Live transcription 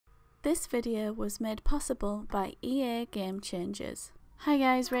This video was made possible by EA Gamechangers. Hi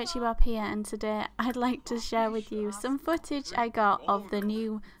guys, Rachybop here, and today I'd like to share with you some footage I got of the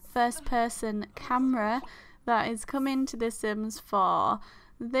new first person camera that is coming to The Sims 4.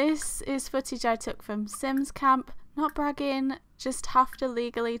 This is footage I took from Sims Camp, not bragging, just have to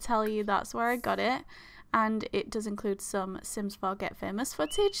legally tell you that's where I got it. And it does include some Sims 4 Get Famous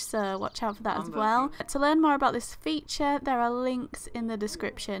footage, so watch out for that as well. To learn more about this feature, there are links in the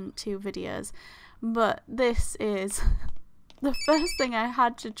description to videos. But this is... the first thing I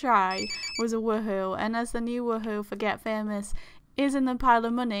had to try was a woohoo, and as the new woohoo for Get Famous is in the pile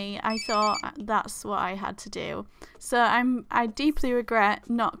of money, I thought that's what I had to do. So I deeply regret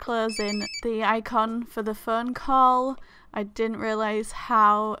not closing the icon for the phone call. I didn't realise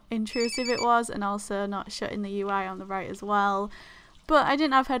how intrusive it was, and also not shutting the UI on the right as well. But I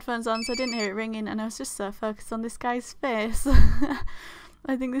didn't have headphones on, so I didn't hear it ringing, and I was just so focused on this guy's face.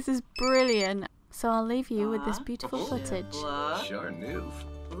 I think this is brilliant. So I'll leave you with this beautiful footage. Sure new.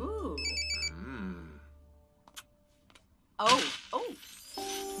 Ooh. Mm. Oh.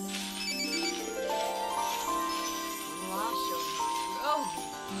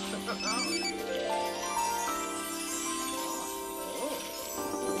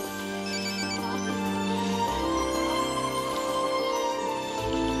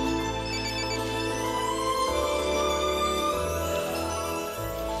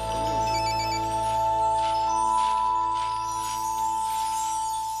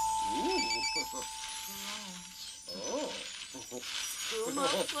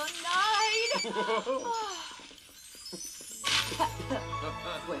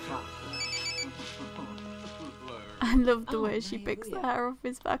 I love the way she picks the hair off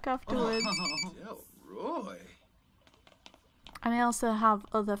his back afterwards. And I also have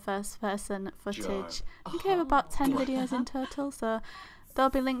other first person footage. I think I have about 10 videos in total, so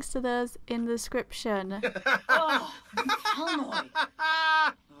there'll be links to those in the description.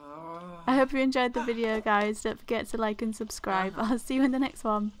 I hope you enjoyed the video, guys. Don't forget to like and subscribe. I'll see you in the next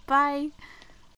one. Bye!